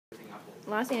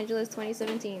Los Angeles,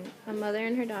 2017. A mother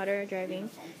and her daughter are driving,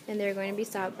 and they're going to be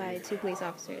stopped by two police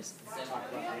officers.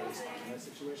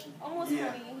 Almost,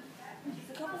 honey. It's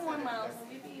a couple more miles, and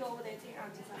we'll be over there to your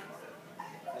auntie's house.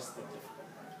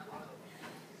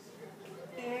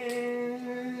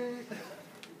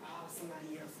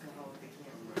 Somebody else come hold the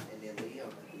camera, and then Leo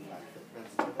can be like the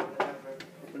principal or whatever.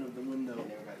 Open up the window.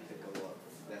 And everybody could go up.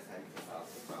 That's how you can solve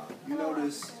the problem. You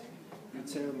notice your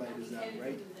tail light is out,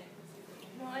 right?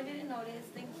 No, I didn't notice.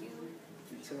 Thank you.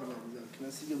 Your tail light is out. Can I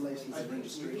see your license and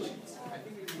registration?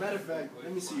 Matter of fact,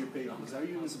 let me see your papers. Are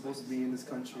you even supposed to be in this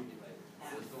country?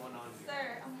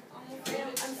 Sir,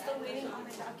 I'm still waiting on my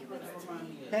documents.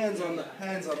 Hands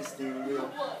on the steering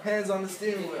wheel. Hands on the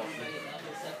steering wheel.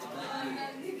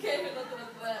 You can't even look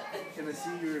at that. Can I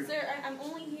see your... Sir, I'm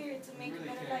only here to make a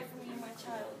better life for me and my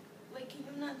child. Like, can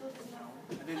you not do this now?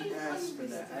 I didn't ask for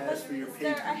that. I asked for your Sir,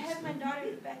 papers. I have my daughter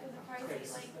in the back of the car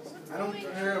seat. Like, I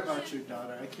don't care about your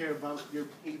daughter. I care about your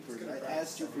papers. I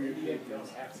asked you for your papers.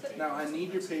 Now, I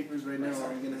need your papers right now,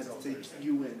 or I'm going to have to take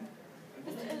you in.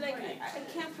 like I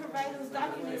can't provide those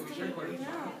documents to you right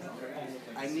now.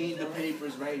 I need the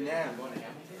papers right now.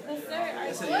 But sir,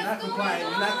 Listen, you're not complying.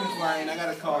 You're not complying. I got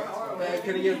a call.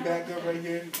 Can I get back up right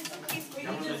here?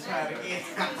 I'm just trying to get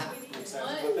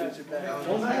Put that your bag.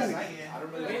 Don't panic.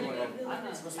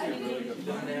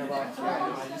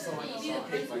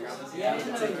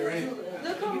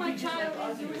 Look how my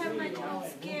child is. You have my child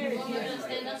scared.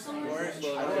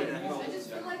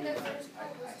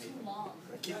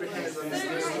 Keep your hands on the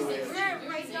Sir,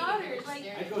 my daughter. Like,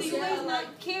 do you guys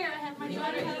not care? I have my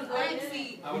daughter in the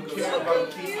backseat. We care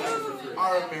about keeping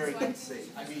our Americans safe.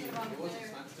 We're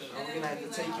going to have to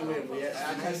take you in. We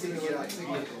have to get out the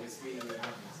vehicle.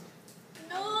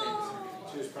 No.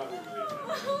 She was probably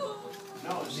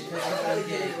No, because I'm trying to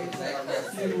get exactly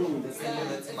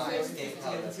similar to my skin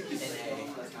color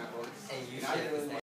and you should